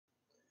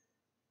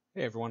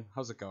Hey everyone,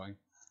 how's it going?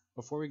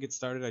 Before we get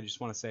started, I just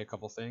want to say a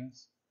couple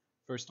things.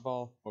 First of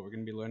all, what we're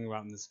going to be learning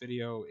about in this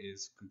video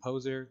is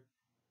Composer,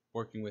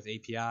 working with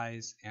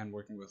APIs, and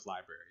working with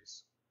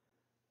libraries.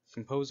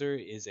 Composer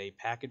is a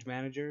package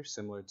manager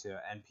similar to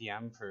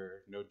NPM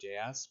for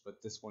Node.js,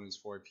 but this one is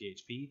for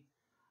PHP.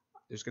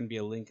 There's going to be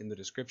a link in the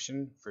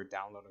description for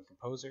downloading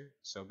Composer,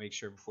 so make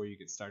sure before you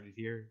get started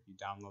here, you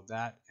download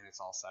that and it's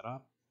all set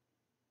up.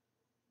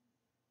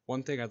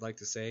 One thing I'd like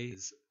to say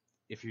is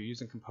if you're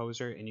using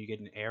Composer and you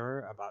get an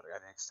error about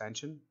an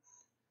extension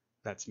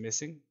that's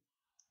missing,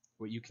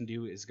 what you can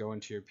do is go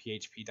into your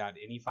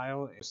php.ini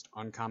file and just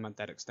uncomment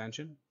that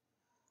extension.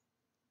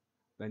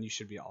 Then you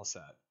should be all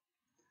set.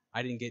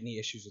 I didn't get any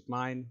issues with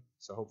mine,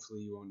 so hopefully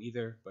you won't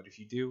either, but if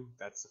you do,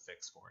 that's the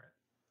fix for it.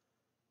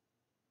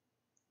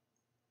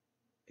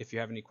 If you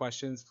have any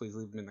questions, please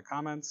leave them in the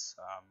comments.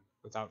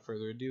 Without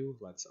further ado,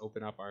 let's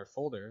open up our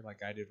folder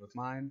like I did with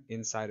mine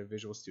inside of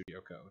Visual Studio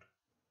Code.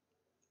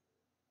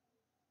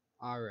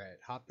 Alright,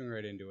 hopping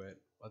right into it,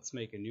 let's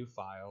make a new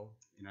file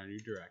in our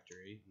new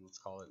directory, and let's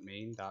call it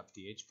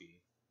main.php.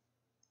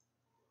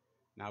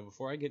 Now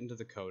before I get into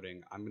the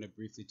coding, I'm going to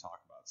briefly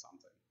talk about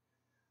something.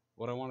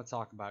 What I want to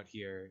talk about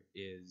here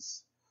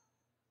is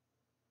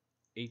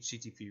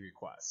HTTP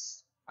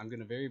requests. I'm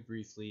going to very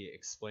briefly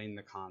explain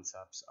the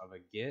concepts of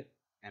a GET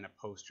and a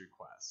POST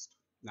request.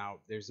 Now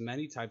there's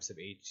many types of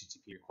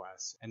HTTP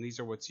requests, and these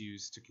are what's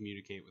used to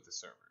communicate with the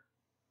server.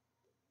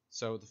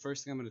 So the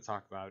first thing I'm going to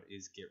talk about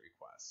is GET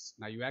requests.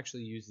 Now you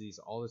actually use these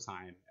all the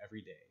time,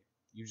 every day.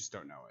 You just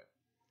don't know it.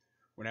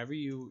 Whenever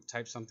you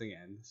type something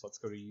in, so let's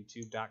go to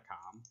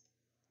youtube.com,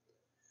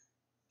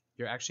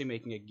 you're actually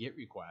making a GET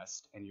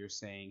request and you're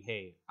saying,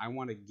 hey, I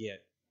want to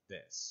get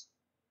this,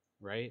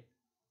 right?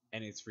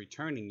 And it's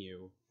returning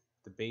you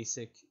the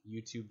basic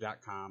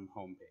youtube.com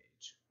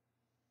homepage.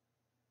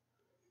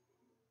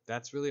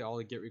 That's really all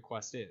a GET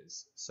request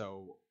is.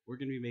 So we're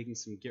going to be making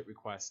some GET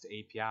request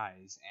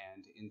APIs,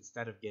 and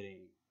instead of getting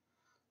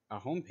a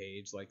home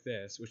page like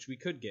this, which we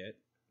could get,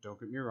 don't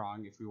get me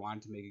wrong, if we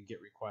wanted to make a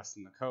GET request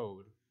in the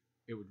code,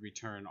 it would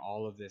return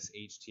all of this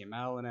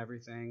HTML and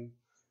everything,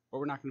 but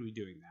we're not going to be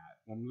doing that.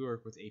 When we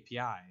work with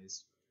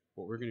APIs,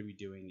 what we're going to be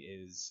doing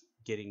is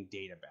getting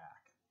data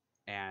back,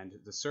 and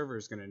the server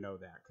is going to know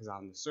that, because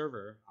on the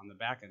server, on the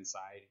backend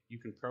side, you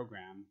can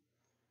program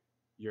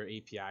your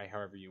API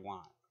however you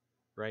want.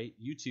 Right?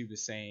 YouTube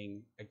is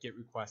saying a GET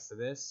request to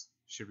this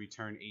should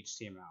return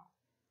HTML,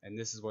 and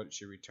this is what it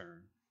should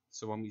return.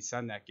 So when we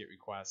send that GET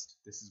request,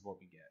 this is what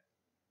we get,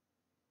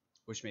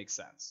 which makes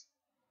sense.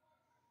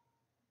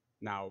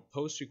 Now,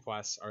 POST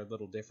requests are a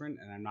little different,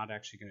 and I'm not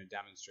actually going to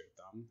demonstrate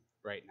them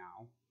right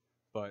now,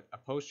 but a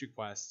POST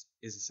request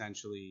is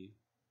essentially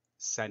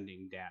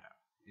sending data.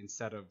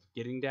 Instead of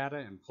getting data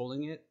and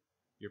pulling it,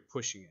 you're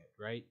pushing it,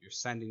 right? You're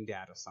sending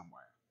data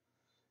somewhere.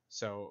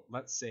 So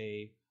let's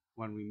say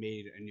when we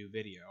made a new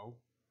video,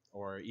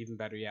 or even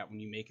better yet,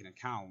 when you make an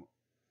account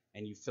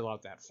and you fill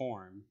out that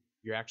form,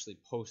 you're actually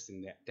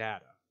posting that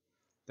data.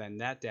 Then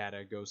that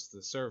data goes to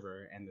the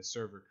server, and the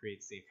server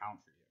creates the account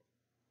for you.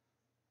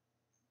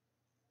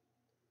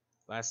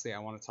 Lastly, I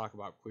want to talk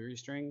about query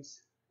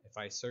strings. If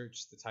I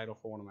search the title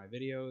for one of my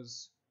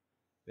videos,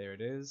 there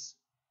it is.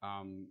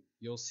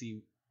 You'll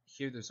see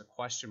here there's a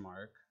question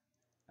mark,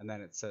 and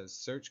then it says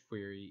search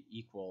query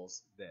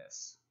equals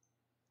this.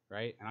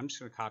 Right? And I'm just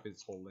going to copy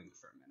this whole link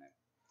for a minute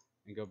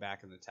and go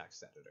back in the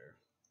text editor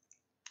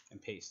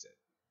and paste it.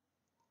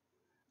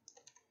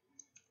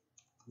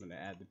 I'm going to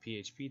add the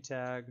PHP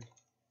tag,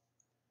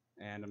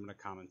 and I'm going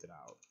to comment it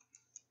out.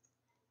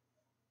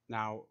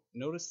 Now,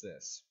 notice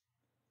this.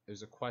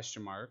 There's a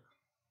question mark,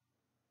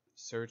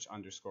 search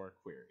underscore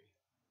query,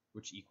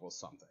 which equals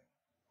something.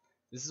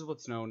 This is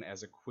what's known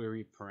as a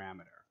query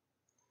parameter.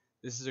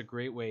 This is a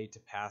great way to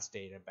pass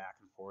data back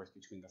and forth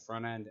between the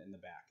front end and the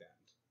back end.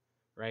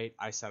 Right?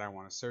 I said I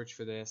want to search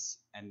for this,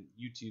 and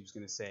YouTube's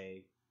going to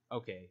say,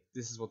 okay,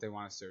 this is what they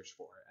want to search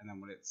for. And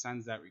then when it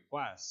sends that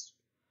request,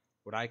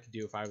 what I could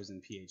do if I was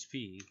in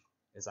PHP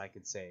is I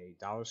could say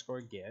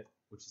 $get,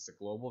 which is a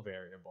global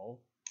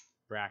variable,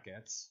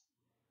 brackets,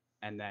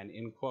 and then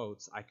in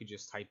quotes, I could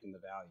just type in the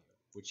value,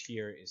 which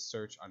here is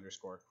search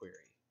underscore query.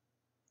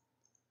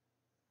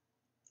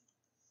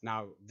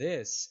 Now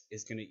this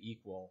is going to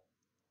equal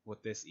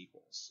what this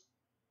equals,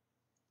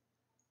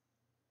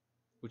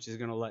 which is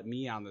going to let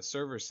me on the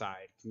server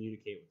side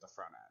communicate with the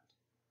front end.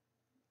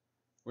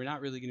 We're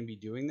not really going to be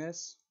doing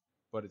this,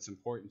 but it's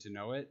important to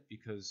know it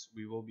because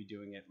we will be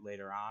doing it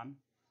later on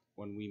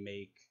when we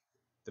make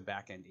the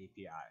backend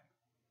API.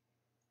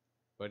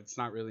 But it's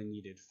not really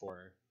needed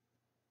for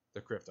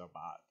the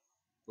CryptoBot,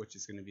 which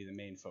is going to be the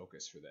main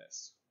focus for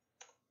this.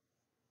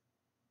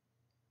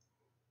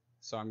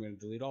 So I'm going to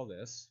delete all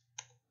this.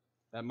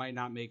 That might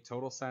not make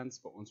total sense,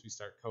 but once we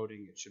start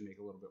coding, it should make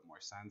a little bit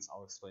more sense.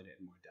 I'll explain it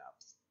in more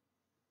depth.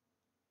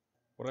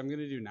 What I'm going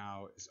to do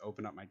now is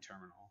open up my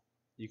terminal.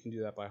 You can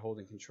do that by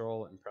holding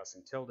Control and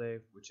pressing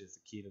tilde, which is the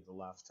key to the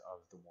left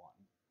of the 1.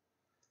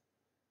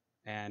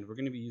 And we're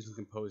going to be using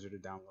Composer to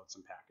download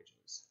some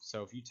packages.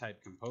 So if you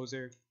type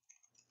Composer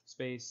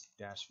space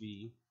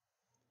 -v,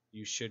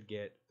 you should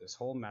get this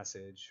whole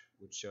message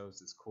which shows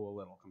this cool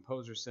little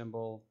composer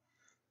symbol.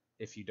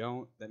 If you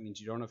don't, that means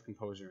you don't have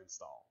Composer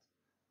installed.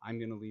 I'm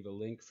going to leave a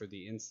link for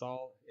the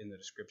install in the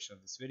description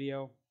of this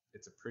video.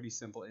 It's a pretty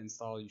simple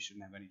install. You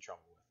shouldn't have any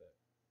trouble with it.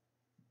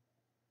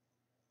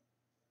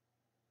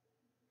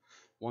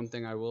 One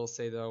thing I will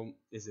say though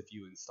is if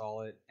you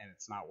install it and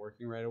it's not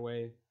working right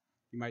away,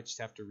 you might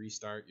just have to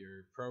restart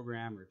your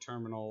program or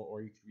terminal,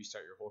 or you could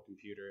restart your whole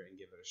computer and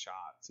give it a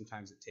shot.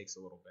 Sometimes it takes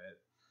a little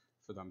bit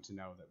for them to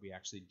know that we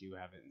actually do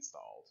have it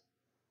installed.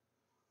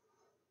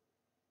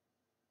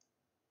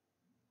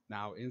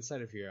 Now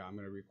inside of here, I'm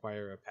going to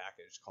require a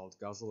package called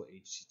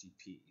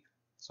GuzzleHTTP.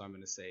 So I'm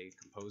going to say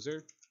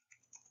composer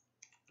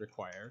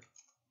require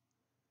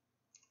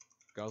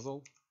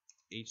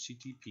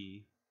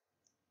GuzzleHTTP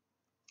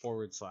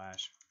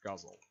 /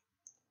 guzzle.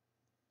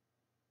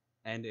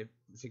 And if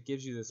it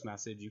gives you this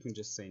message, you can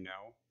just say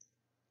no.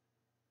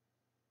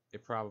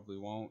 It probably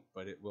won't,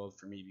 but it will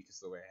for me because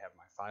of the way I have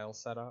my file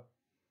set up.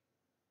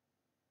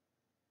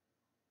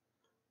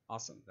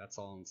 Awesome, that's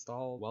all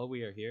installed. While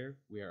we are here,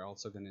 we are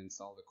also going to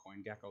install the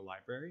CoinGecko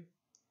library.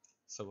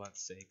 So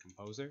let's say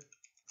composer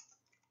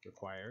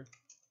require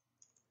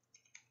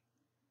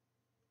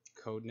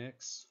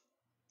codenix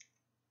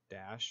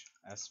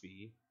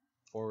 -sv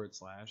 /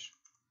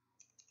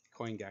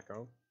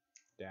 CoinGecko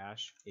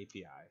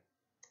 -API.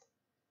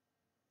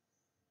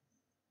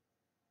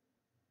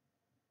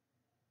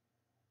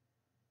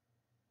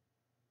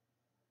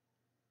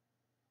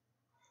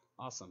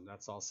 Awesome,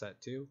 that's all set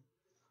too.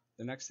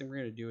 The next thing we're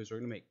going to do is we're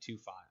going to make two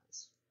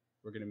files.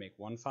 We're going to make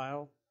one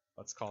file,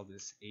 let's call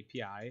this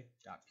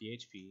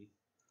api.php,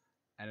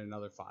 and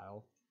another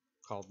file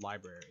called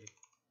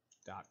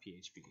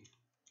library.php.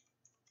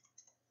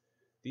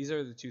 These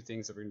are the two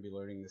things that we're going to be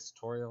learning in this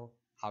tutorial: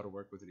 how to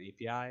work with an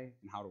API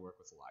and how to work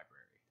with a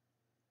library.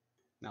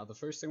 Now the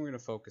first thing we're going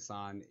to focus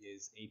on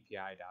is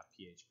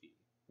api.php,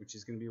 which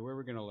is going to be where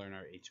we're going to learn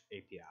our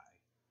API.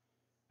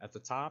 At the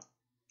top,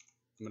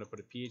 I'm going to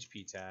put a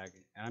PHP tag,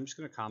 and I'm just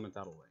going to comment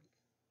out a link.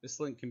 This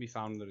link can be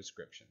found in the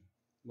description.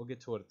 We'll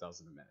get to what it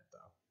does in a minute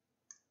though.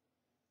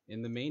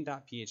 In the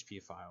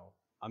main.php file,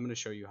 I'm going to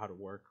show you how to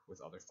work with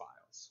other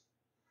files.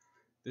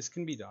 This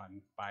can be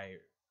done by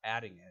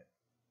adding it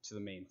to the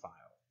main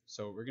file.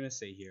 So what we're going to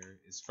say here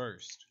is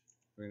first,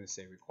 we're going to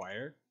say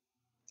require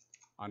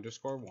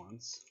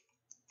 _once.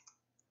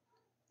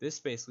 This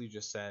basically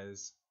just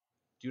says,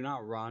 do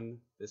not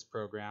run this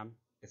program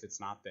if it's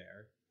not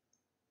there.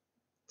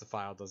 The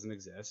file doesn't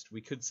exist.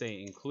 We could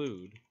say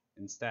include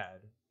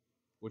instead,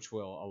 which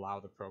will allow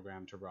the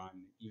program to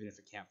run even if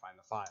it can't find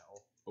the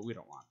file, but we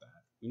don't want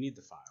that. We need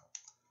the file.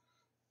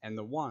 And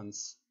the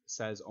once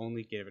says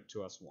only give it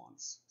to us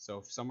once. So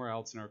if somewhere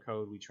else in our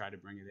code we try to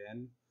bring it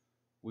in,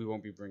 we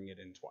won't be bringing it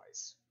in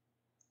twice.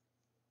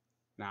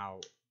 Now,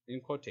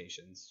 in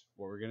quotations,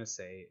 what we're going to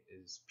say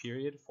is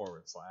period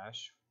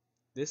 /.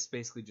 This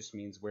basically just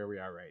means where we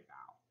are right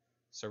now.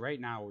 So right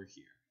now we're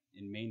here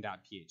in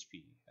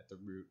main.php at the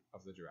root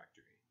of the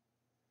directory.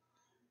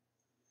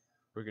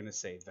 We're going to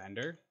say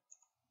vendor /.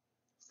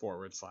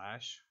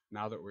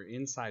 Now that we're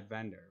inside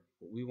vendor,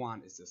 what we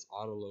want is this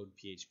autoload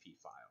PHP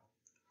file.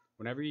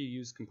 Whenever you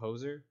use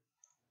Composer,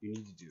 you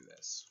need to do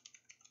this.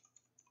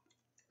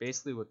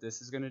 Basically what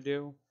this is going to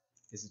do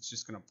is it's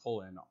just going to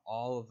pull in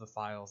all of the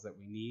files that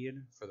we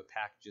need for the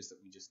packages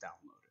that we just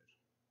downloaded.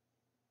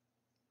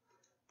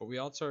 But we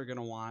also are going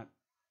to want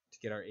to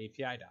get our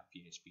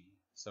api.php.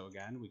 So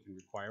again, we can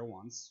require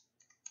once.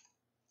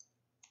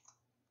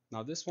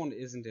 Now this one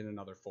isn't in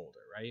another folder,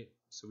 right?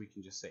 So we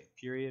can just say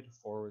period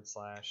 /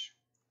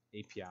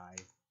 api.php.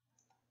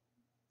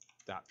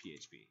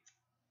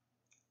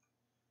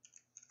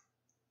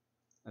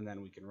 And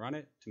then we can run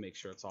it to make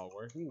sure it's all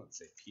working. Let's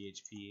say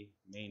php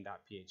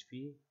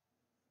main.php,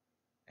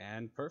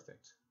 and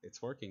perfect.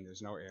 It's working.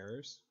 There's no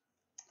errors.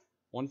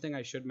 One thing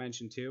I should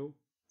mention too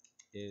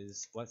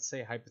is, let's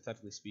say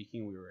hypothetically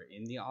speaking we were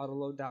in the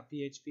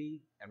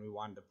autoload.php and we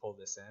wanted to pull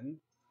this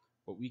in.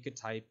 What we could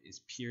type is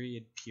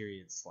period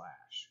 /.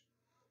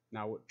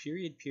 Now what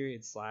period /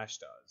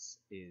 does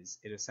is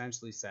it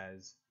essentially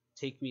says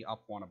take me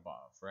up one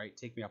above, right?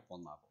 Take me up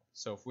one level.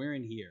 So if we're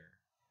in here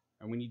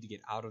and we need to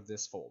get out of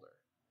this folder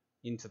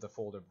into the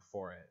folder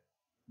before it,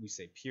 we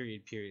say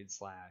period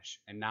 /,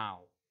 and now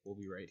we'll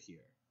be right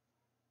here.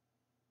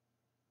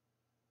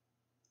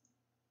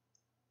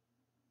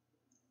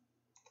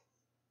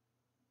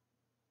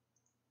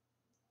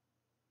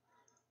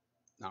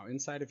 Now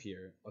inside of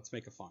here, let's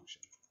make a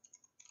function.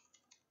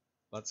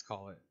 Let's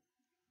call it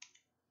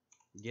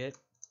get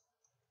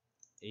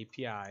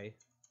API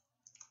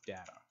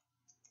data.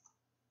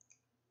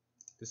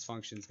 This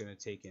function is going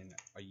to take in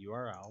a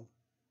URL,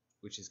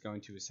 which is going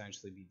to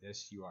essentially be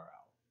this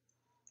URL.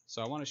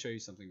 So I want to show you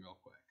something real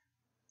quick.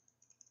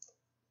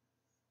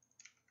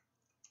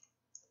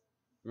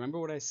 Remember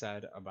what I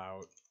said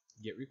about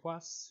GET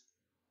requests?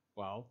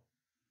 Well,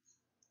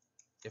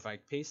 if I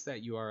paste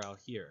that URL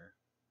here,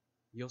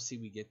 you'll see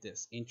we get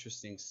this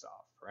interesting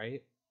stuff,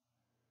 right?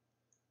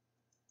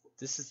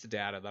 This is the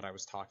data that I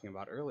was talking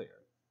about earlier.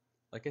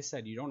 Like I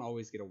said, you don't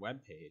always get a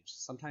web page.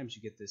 Sometimes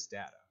you get this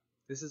data.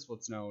 This is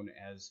what's known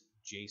as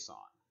JSON,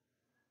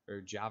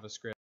 or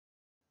JavaScript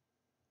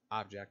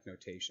Object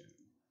Notation,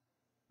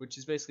 which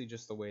is basically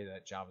just the way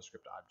that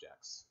JavaScript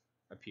objects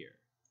appear.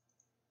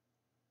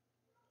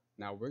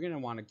 Now we're going to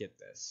want to get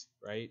this,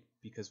 right?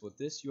 Because what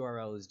this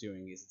URL is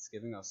doing is it's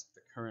giving us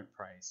the current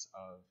price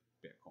of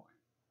Bitcoin.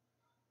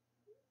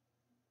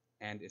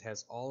 And it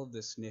has all of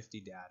this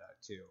nifty data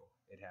too.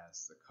 It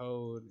has the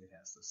code, it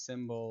has the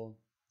symbol,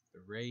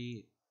 the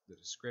rate, the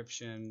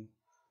description,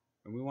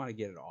 and we want to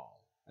get it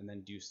all and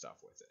then do stuff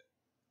with it.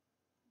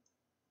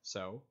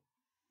 So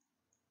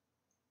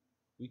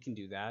we can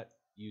do that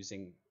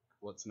using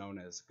what's known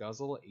as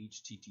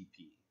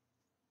GuzzleHTTP.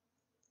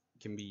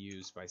 It can be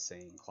used by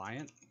saying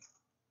client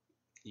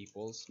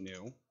equals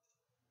new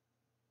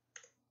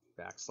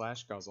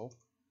 \guzzle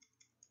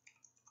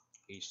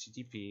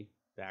HTTP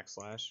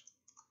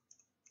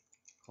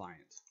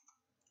 \client.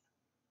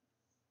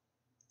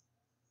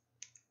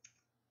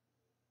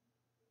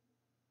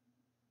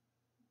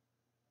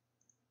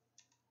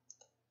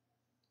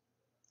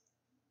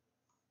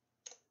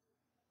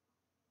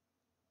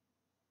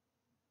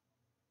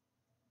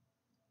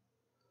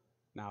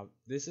 Now,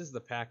 this is the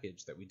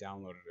package that we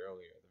downloaded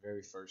earlier, the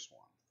very first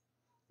one.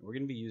 And we're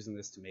going to be using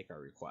this to make our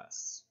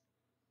requests.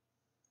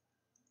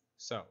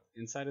 So,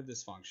 inside of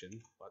this function,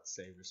 let's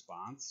say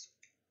response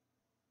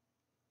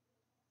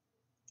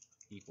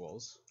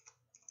equals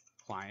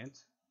client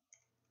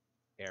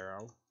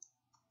arrow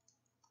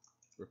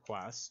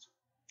request.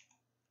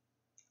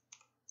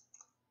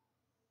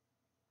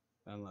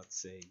 Then let's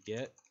say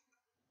get,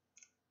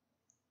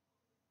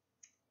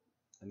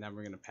 and then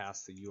we're going to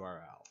pass the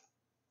URL.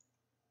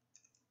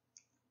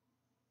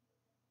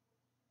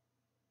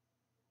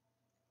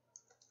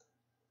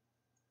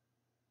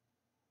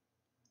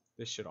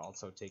 This should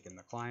also take in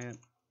the client.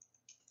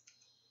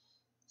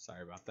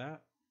 Sorry about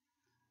that.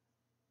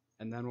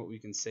 And then what we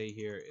can say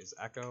here is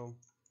echo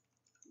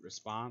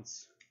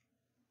response,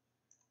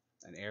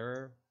 an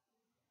error,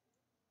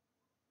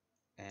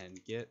 and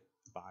get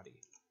body.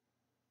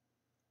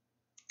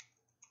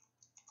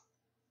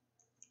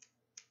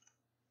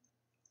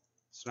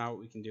 So now what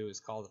we can do is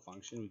call the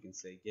function. We can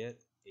say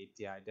get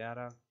API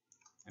data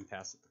and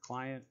pass it the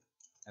client,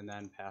 and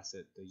then pass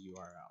it the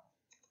URL.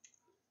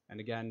 And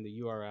again,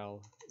 the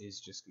URL is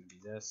just going to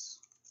be this.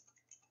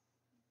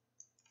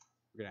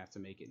 We're going to have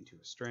to make it into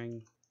a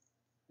string.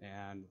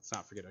 And let's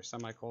not forget our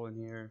semicolon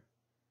here.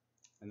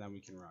 And then we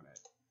can run it.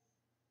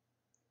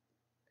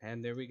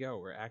 And there we go.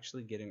 We're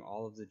actually getting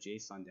all of the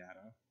JSON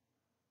data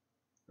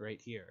right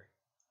here.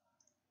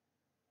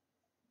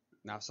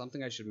 Now,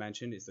 something I should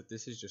mention is that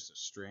this is just a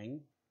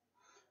string.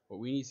 What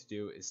we need to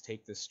do is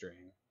take this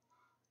string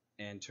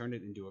and turn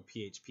it into a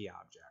PHP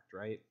object,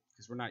 right?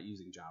 Because we're not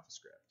using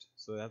JavaScript,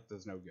 so that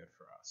does no good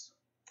for us.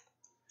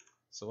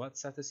 So let's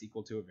set this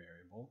equal to a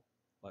variable.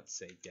 Let's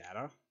say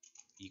data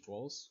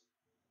equals,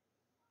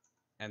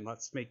 and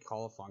let's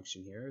call a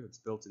function here that's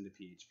built into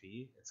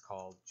PHP. It's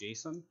called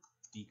JSON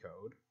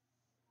decode,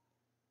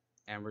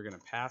 and we're going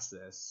to pass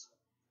this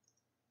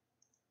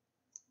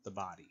the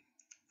body.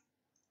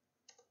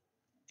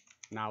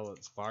 Now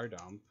let's var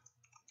dump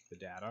the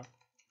data.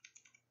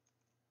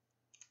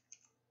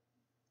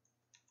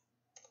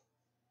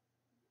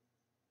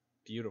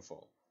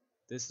 Beautiful.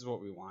 This is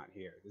what we want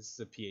here. This is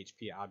a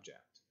PHP object.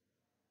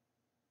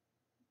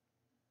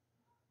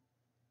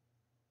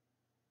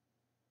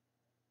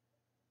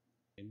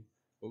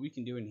 What we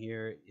can do in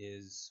here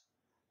is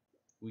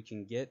we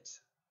can get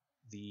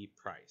the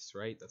price,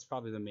 right? That's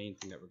probably the main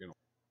thing that we're going to.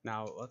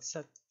 Now let's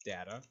set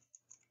data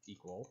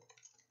equal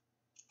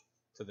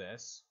to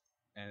this,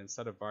 and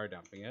instead of var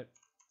dumping it,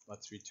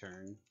 let's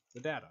return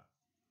the data.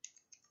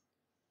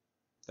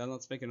 Then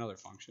let's make another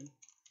function.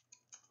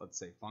 Let's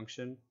say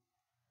function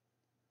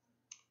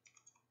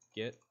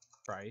get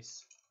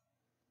price,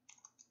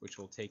 which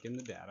will take in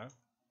the data.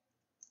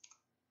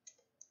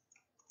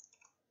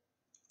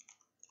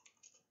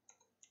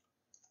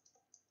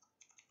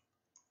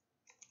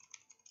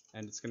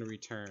 And it's going to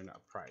return a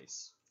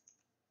price,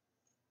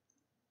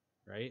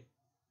 right?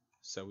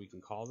 So we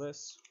can call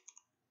this,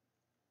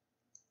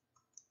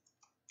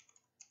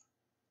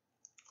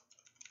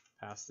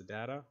 pass the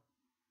data,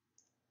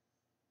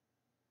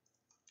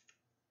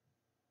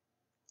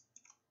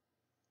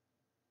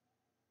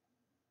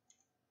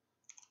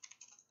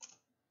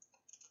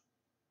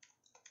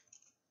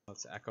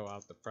 let's echo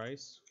out the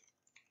price.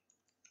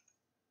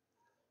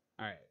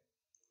 All right,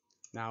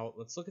 now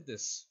let's look at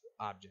this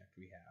object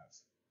we have.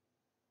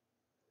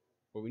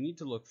 What we need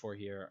to look for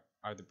here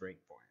are the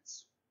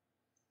breakpoints.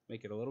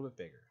 Make it a little bit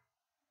bigger.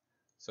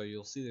 So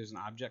you'll see there's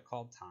an object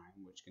called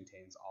time, which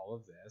contains all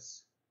of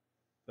this.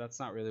 That's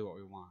not really what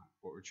we want.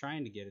 What we're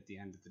trying to get at the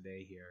end of the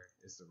day here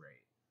is the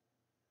rate.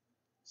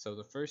 So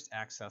the first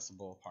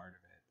accessible part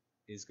of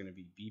it is going to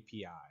be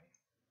BPI.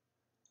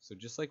 So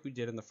just like we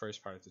did in the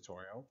first part of the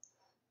tutorial,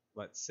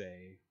 let's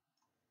say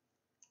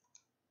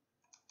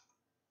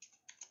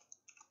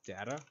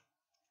data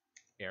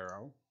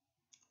arrow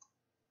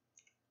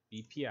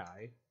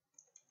BPI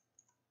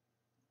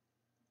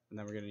And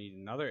then we're going to need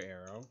another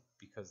arrow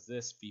because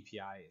this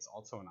BPI is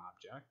also an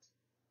object.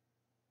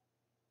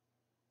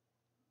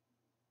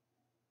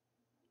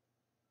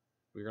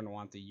 We're going to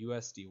want the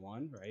USD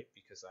one, right?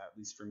 Because at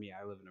least for me,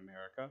 I live in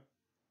America.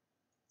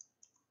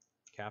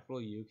 Capital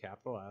U,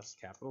 capital S,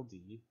 capital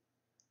D.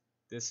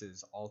 This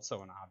is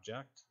also an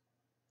object.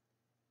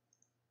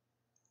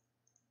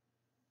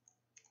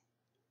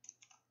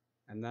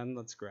 And then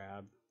let's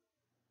grab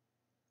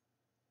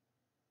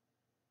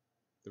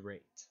the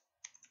rate.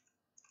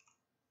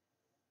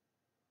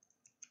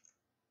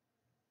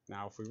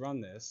 Now if we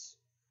run this,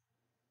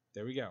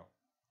 there we go.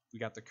 We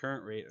got the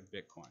current rate of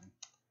Bitcoin,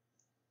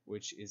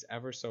 which is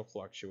ever so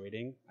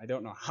fluctuating. I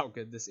don't know how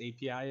good this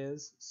API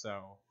is,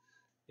 so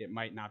it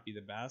might not be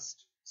the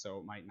best, so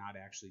it might not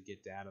actually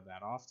get data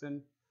that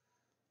often.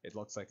 It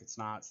looks like it's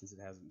not since it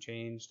hasn't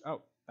changed.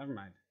 Oh, never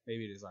mind.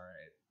 Maybe it is all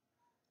right.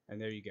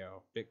 And there you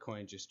go.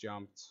 Bitcoin just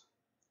jumped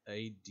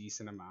a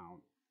decent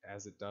amount,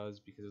 as it does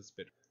because it's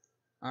Bitcoin.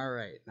 All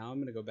right, now I'm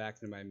going to go back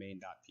into my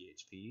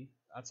main.php.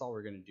 That's all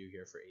we're going to do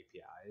here for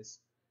APIs.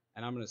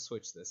 And I'm going to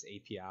switch this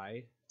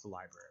API to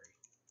library.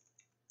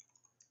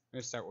 I'm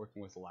going to start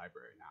working with the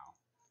library now,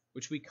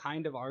 which we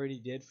kind of already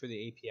did for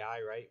the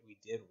API, right? We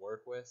did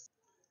work with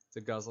the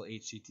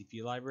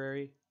GuzzleHTTP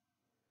library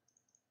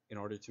in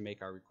order to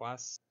make our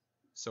requests.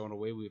 So in a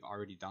way, we've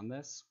already done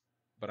this,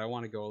 but I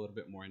want to go a little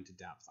bit more into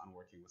depth on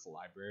working with the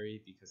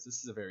library because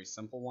this is a very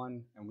simple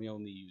one, and we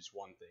only used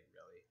one thing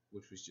really,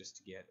 which was just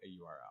to get a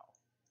URL.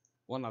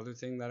 One other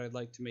thing that I'd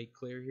like to make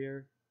clear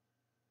here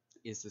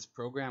is this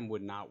program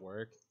would not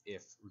work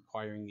if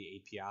requiring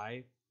the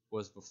API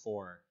was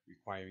before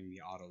requiring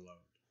the auto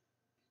load.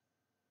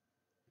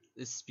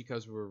 This is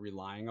because we're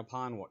relying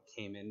upon what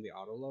came in the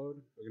auto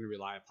load. We're going to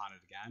rely upon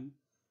it again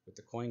with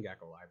the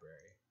CoinGecko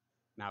library.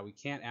 Now we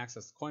can't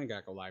access the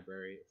CoinGecko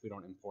library if we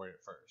don't import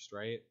it first,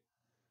 right?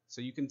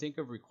 So you can think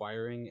of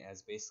requiring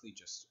as basically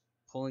just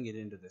pulling it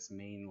into this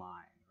main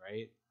line,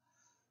 right?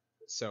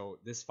 So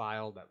this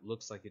file that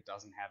looks like it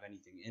doesn't have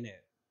anything in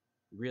it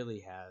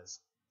really has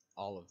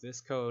all of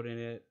this code in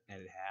it,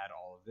 and it had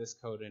all of this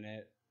code in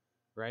it,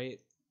 right?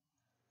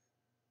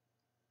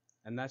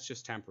 And that's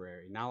just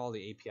temporary. Now all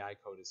the API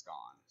code is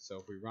gone.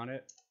 So if we run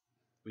it,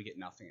 we get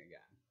nothing again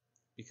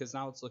because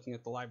now it's looking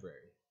at the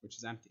library, which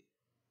is empty.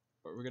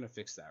 But we're going to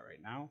fix that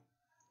right now.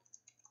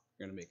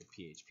 We're going to make a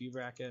PHP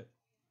bracket.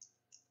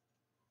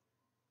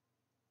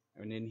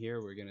 And in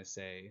here, we're going to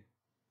say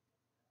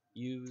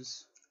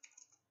use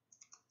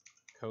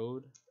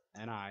code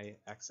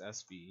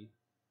nixsv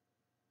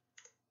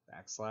 /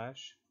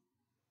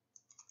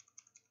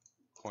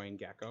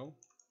 CoinGecko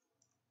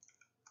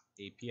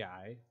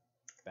API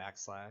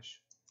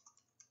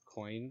 /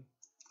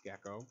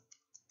 CoinGecko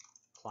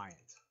client.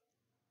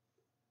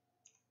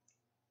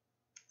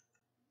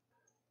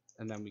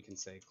 And then we can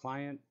say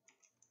client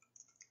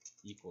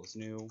equals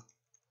new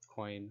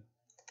CoinGecko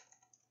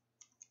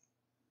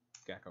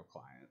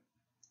client.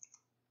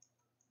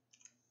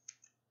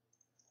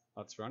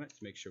 Let's run it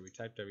to make sure we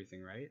typed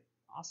everything right.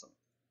 Awesome.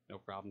 No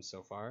problem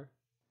so far.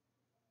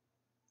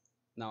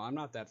 Now, I'm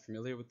not that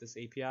familiar with this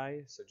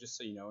API, so just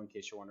so you know, in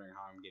case you're wondering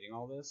how I'm getting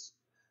all this,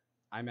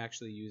 I'm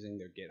actually using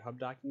their GitHub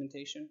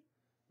documentation,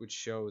 which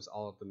shows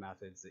all of the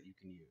methods that you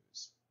can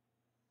use.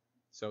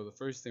 So the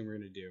first thing we're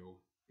going to do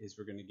is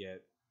we're going to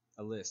get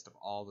a list of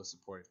all the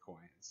supported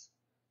coins,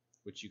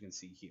 which you can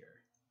see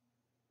here.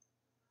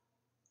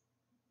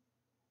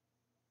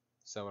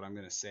 So what I'm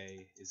going to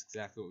say is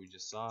exactly what we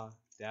just saw,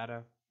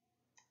 data.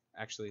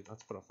 Actually,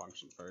 let's put a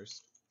function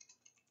first,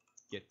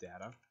 get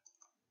data.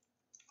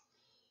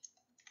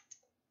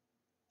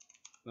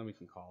 Then we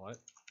can call it.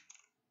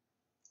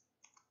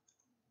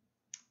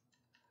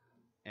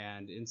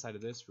 And inside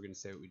of this, we're going to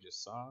say what we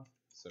just saw.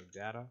 So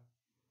data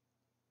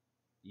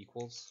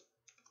equals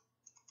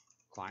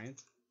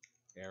client,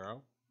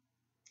 arrow,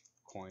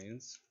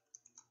 coins,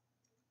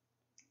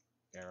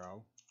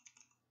 arrow,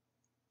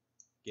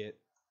 get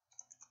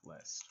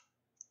list.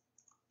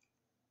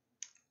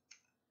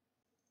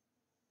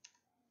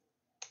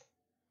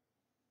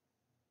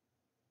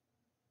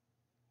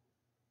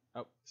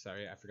 Oh,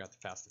 sorry, I forgot to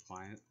pass the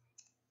client.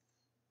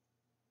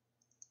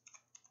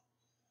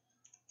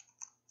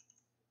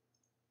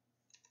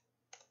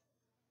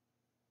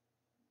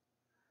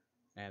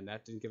 And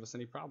that didn't give us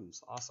any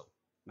problems. Awesome.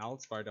 Now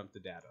let's fire dump the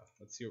data.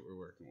 Let's see what we're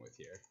working with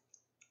here.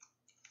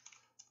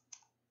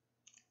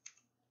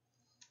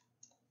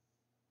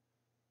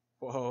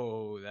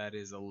 Whoa, that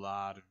is a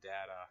lot of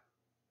data.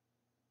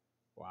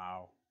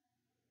 Wow.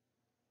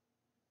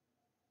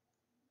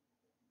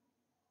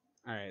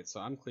 Alright,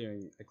 so I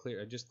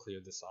just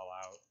cleared this all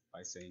out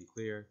by saying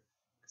clear,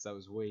 because that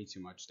was way too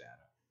much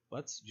data.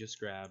 Let's just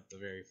grab the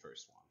very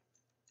first one.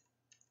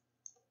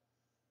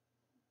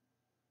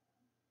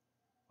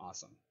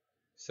 Awesome.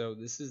 So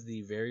this is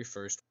the very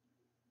first.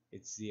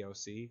 It's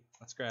ZOC.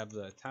 Let's grab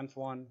the 10th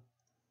one.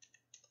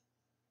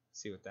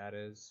 See what that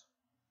is.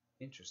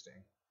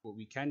 Interesting. What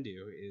we can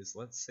do is,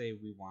 let's say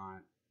we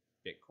want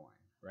Bitcoin,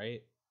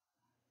 right?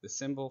 The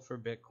symbol for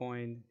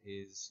Bitcoin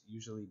is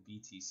usually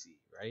BTC,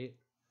 right?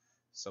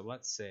 So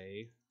let's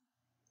say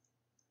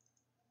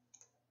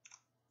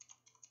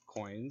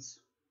coins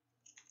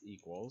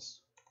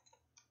equals,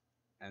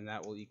 and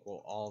that will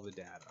equal all the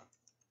data.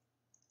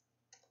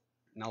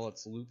 Now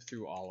let's loop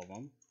through all of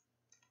them.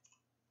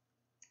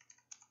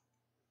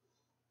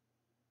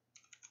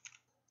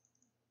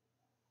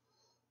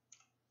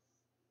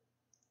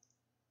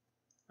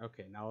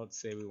 Okay, now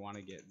let's say we want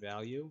to get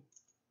value,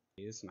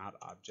 is not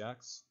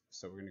objects,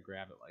 so we're going to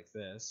grab it like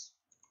this,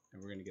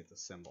 and we're going to get the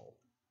symbol.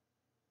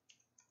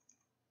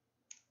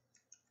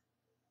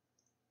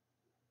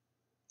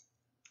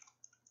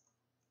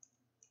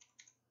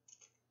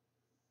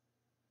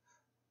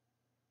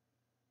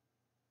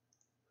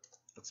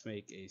 Let's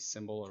make a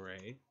symbol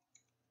array.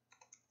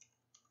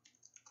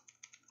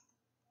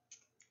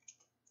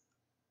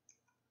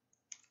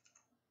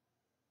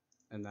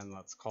 And then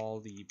let's call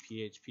the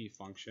PHP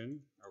function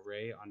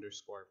array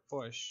underscore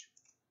push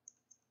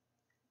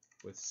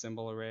with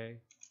symbol array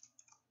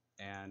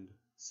and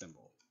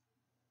symbol.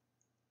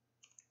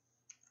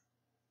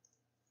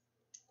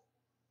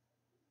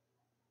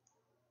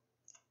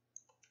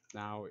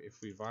 Now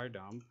if we var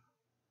dump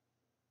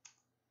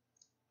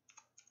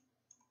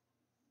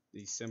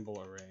the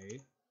symbol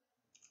array,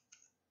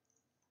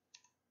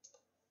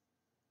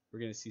 we're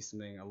going to see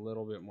something a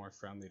little bit more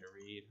friendly to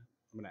read.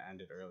 I'm going to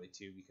end it early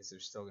too because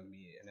there's still going to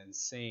be an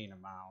insane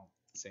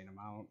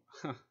amount.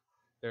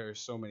 There are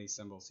so many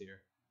symbols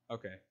here.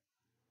 Okay,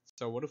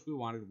 so what if we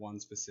wanted one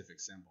specific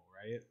symbol,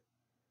 right?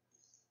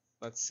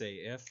 Let's say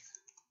if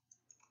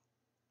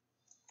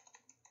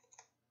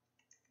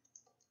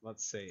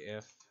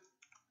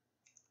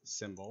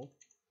symbol.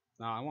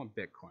 Now I want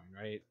Bitcoin,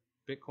 right?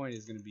 Bitcoin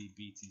is going to be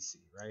BTC,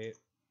 right?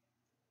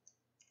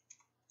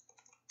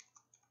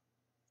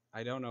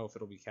 I don't know if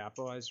it'll be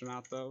capitalized or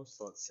not though,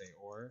 so let's say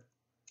or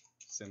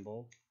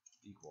symbol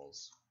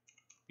equals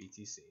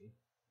BTC.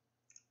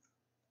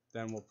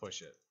 Then we'll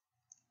push it.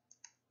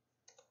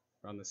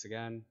 Run this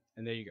again,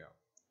 and there you go.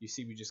 You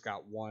see we just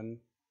got one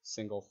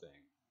single thing.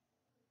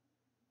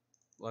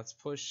 Let's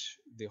push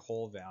the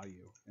whole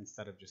value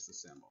instead of just the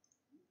symbol.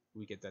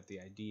 We get that the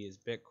ID is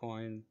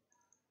Bitcoin,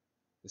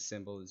 the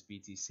symbol is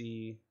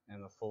BTC,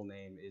 and the full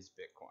name is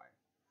Bitcoin.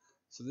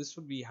 So this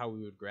would be how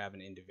we would grab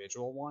an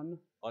individual one.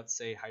 Let's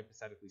say,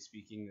 hypothetically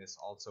speaking, this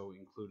also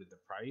included the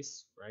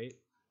price, right?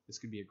 This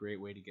could be a great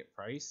way to get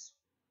price.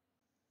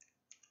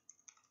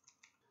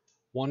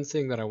 One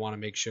thing that I want to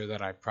make sure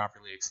that I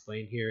properly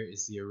explain here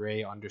is the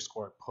array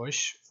underscore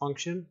push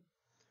function.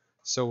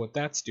 So what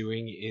that's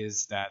doing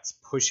is that's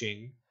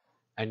pushing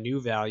a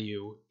new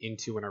value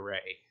into an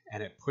array,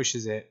 and it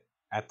pushes it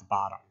at the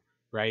bottom,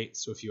 right?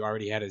 So if you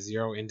already had a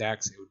 0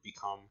 index, it would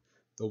become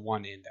the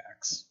 1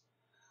 index.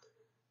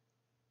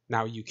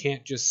 Now you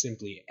can't just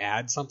simply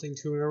add something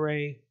to an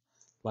array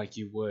like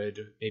you would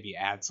maybe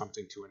add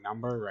something to a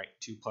number, right?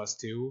 2 plus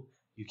 2.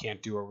 You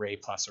can't do array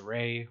plus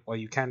array. Well,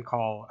 you can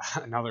call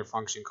another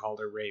function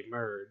called array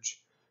merge,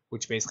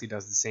 which basically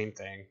does the same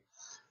thing.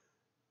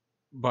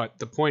 But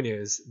the point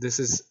is, this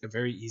is a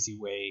very easy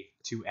way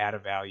to add a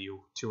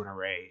value to an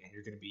array, and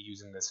you're going to be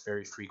using this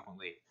very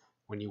frequently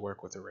when you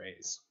work with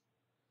arrays.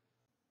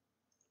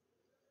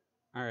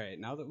 Alright,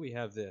 now that we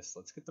have this,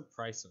 let's get the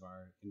price of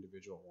our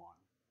individual one.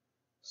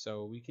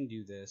 So we can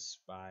do this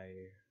by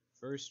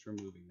first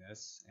removing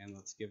this, and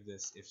let's give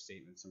this if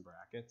statement some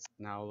brackets.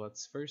 Now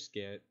let's first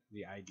get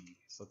the ID.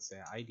 So let's say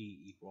ID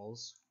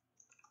equals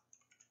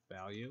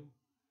value.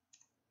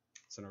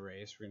 It's an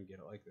array, so we're going to get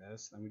it like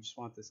this. Then we just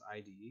want this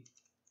ID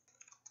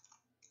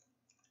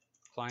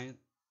client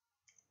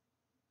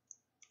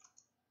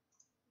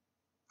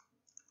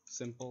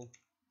simple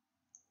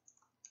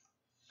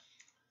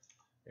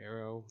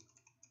arrow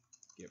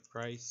get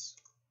price,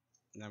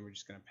 and then we're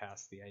just going to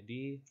pass the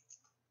ID,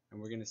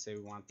 and we're going to say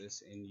we want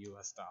this in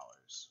US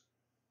dollars.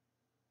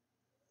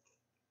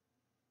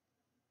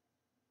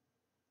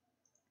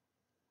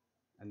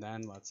 And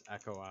then let's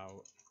echo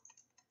out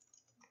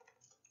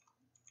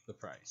the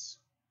price.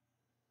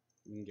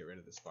 We can get rid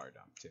of this var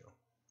dump too.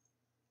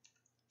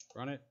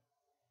 Run it.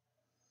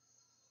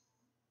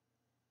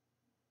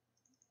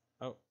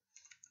 Oh,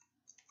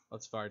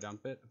 let's var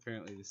dump it.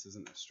 Apparently this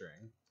isn't a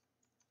string.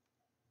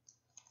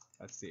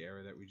 That's the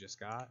error that we just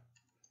got.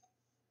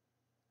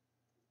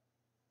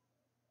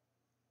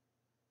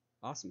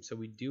 Awesome, so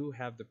we do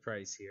have the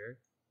price here.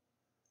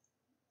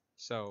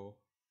 So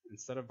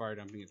instead of var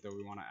dumping it though,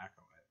 we want to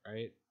echo it,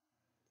 right?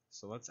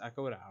 So let's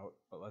echo it out,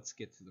 but let's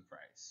get to the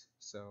price.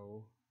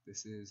 So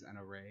this is an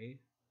array.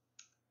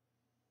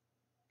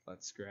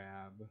 Let's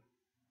grab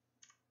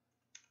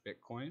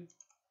Bitcoin.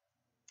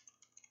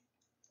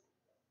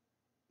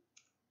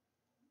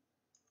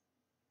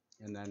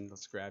 And then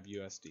let's grab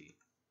USD.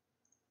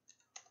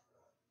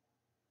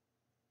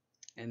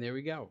 And there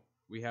we go.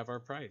 We have our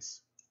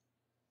price.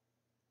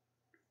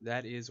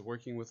 That is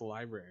working with a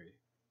library.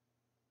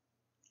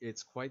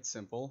 It's quite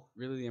simple.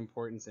 Really the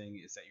important thing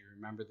is that you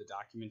remember the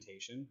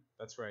documentation.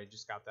 That's where I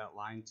just got that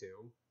line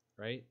to,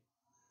 right?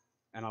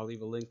 And I'll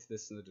leave a link to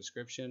this in the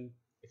description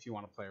if you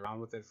want to play around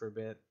with it for a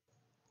bit.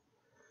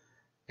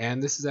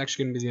 And this is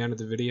actually going to be the end of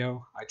the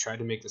video. I tried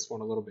to make this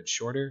one a little bit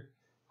shorter.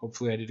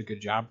 Hopefully I did a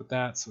good job with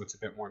that, so it's a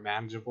bit more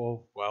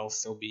manageable while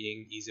still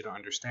being easy to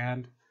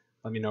understand.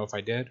 Let me know if I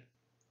did.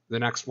 The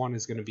next one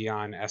is going to be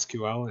on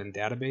SQL and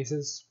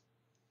databases.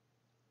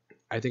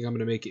 I think I'm going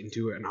to make it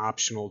into an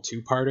optional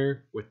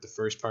two-parter, with the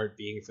first part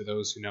being for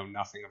those who know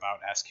nothing about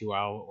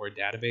SQL or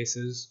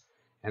databases,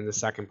 and the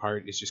second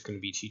part is just going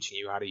to be teaching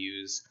you how to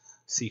use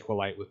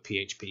SQLite with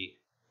PHP.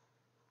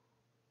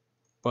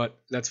 But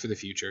that's for the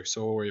future,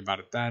 so we'll worry about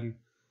it then.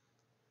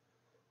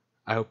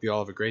 I hope you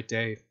all have a great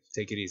day.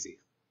 Take it easy.